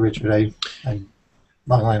 Back to you, Richard. I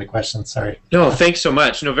long line of questions, sorry. No, thanks so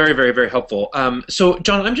much. No, very, very, very helpful. So,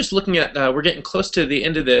 John, I'm just looking at, we're getting close to the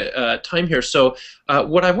end of the time here. So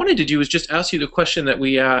what I wanted to do is just ask you the question that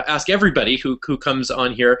we ask everybody who comes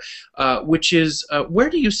on here, which is, where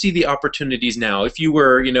do you see the opportunities now? If you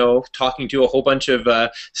were, you know, talking to a whole bunch of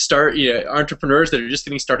entrepreneurs that are just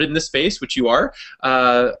getting started in this space, which you are,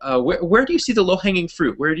 where do you see the low-hanging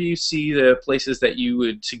fruit? Where do you see the places that you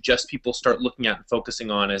would suggest people start looking at and focusing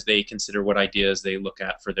on as they consider what ideas they look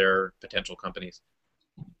at for their potential companies?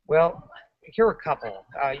 Well, here are a couple.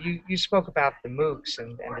 You spoke about the MOOCs,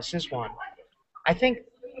 and this is one. I think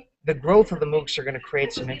the growth of the MOOCs are going to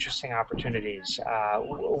create some interesting opportunities.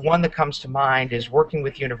 One that comes to mind is working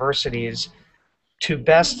with universities to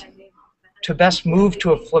best move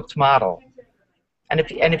to a flipped model. And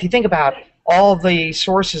if you think about all the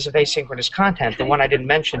sources of asynchronous content, the one I didn't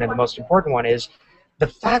mention and the most important one is the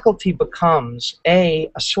faculty becomes a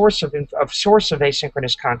source of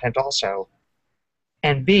asynchronous content also,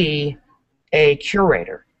 and B, a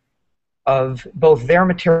curator of both their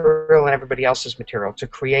material and everybody else's material to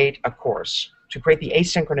create a course, to create the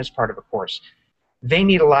asynchronous part of a course. They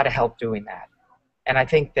need a lot of help doing that. And I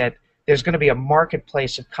think that there's going to be a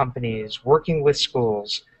marketplace of companies working with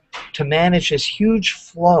schools to manage this huge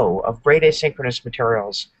flow of great asynchronous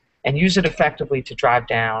materials and use it effectively to drive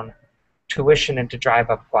down tuition and to drive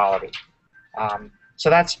up quality. So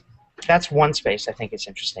that's one space I think is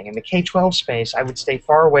interesting. In the K-12 space, I would stay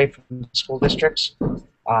far away from school districts.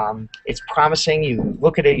 It's promising. You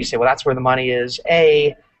look at it, you say, well, that's where the money is.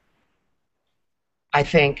 I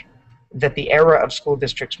think that the era of school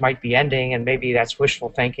districts might be ending, and maybe that's wishful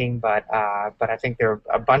thinking, but I think there are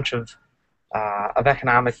a bunch of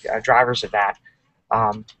economic drivers of that.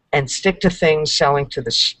 And stick to things selling to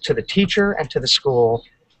the teacher and to the school.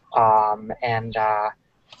 And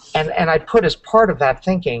I put as part of that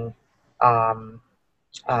thinking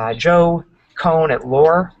Joe Cohn at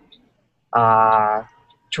Lore,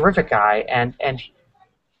 terrific guy, and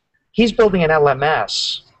he's building an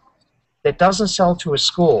LMS that doesn't sell to a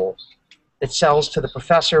school, it sells to the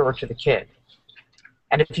professor or to the kid.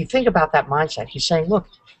 And if you think about that mindset, he's saying, look,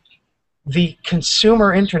 the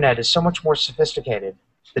consumer internet is so much more sophisticated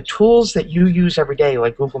the tools that you use every day,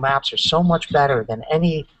 like Google Maps, are so much better than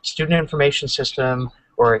any student information system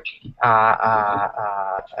or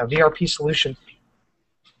a VRP solution,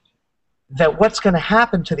 that what's going to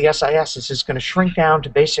happen to the SIS is it's going to shrink down to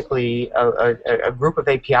basically a group of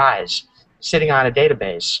APIs sitting on a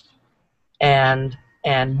database, and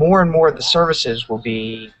more of the services will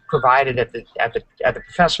be provided at the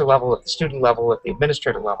professor level, at the student level, at the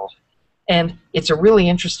administrator level. And it's a really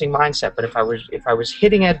interesting mindset. But if I was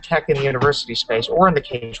hitting ed tech in the university space or in the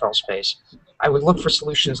K-12 space, I would look for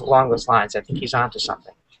solutions along those lines. I think he's onto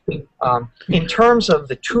something. In terms of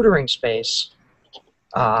the tutoring space,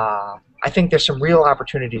 I think there's some real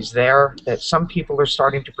opportunities there that some people are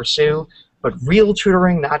starting to pursue. But real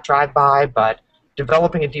tutoring, not drive-by, but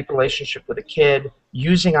developing a deep relationship with a kid,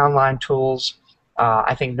 using online tools,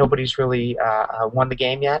 I think nobody's really won the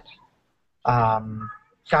game yet.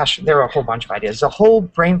 Gosh, there are a whole bunch of ideas. The whole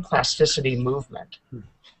brain plasticity movement,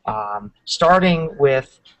 starting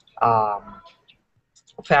with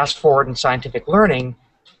Fast Forward and Scientific Learning,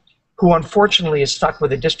 who unfortunately is stuck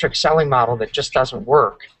with a district selling model that just doesn't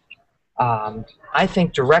work. I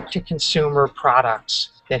think direct-to-consumer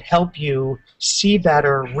products that help you see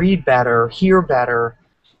better, read better, hear better,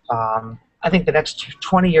 I think the next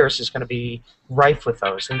 20 years is going to be rife with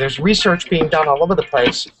those. And there's research being done all over the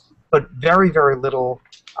place, but very, very little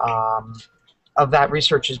of that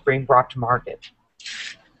research is being brought to market.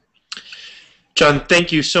 John,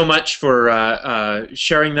 thank you so much for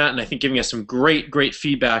sharing that, and I think giving us some great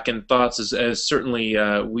feedback and thoughts as certainly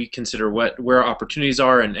we consider where opportunities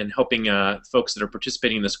are, and helping folks that are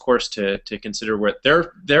participating in this course to consider what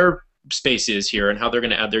their space is here and how they're going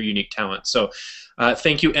to add their unique talent. So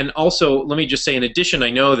thank you. And also, let me just say, in addition, I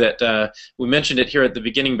know that we mentioned it here at the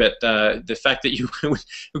beginning, but the fact that you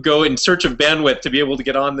go in search of bandwidth to be able to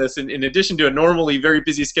get on this, in addition to a normally very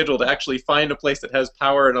busy schedule, to actually find a place that has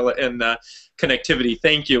power and connectivity.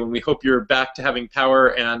 Thank you, and we hope you're back to having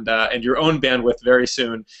power and your own bandwidth very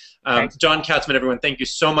soon. John Katzman, everyone, thank you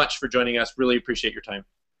so much for joining us. Really appreciate your time.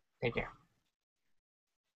 Thank you.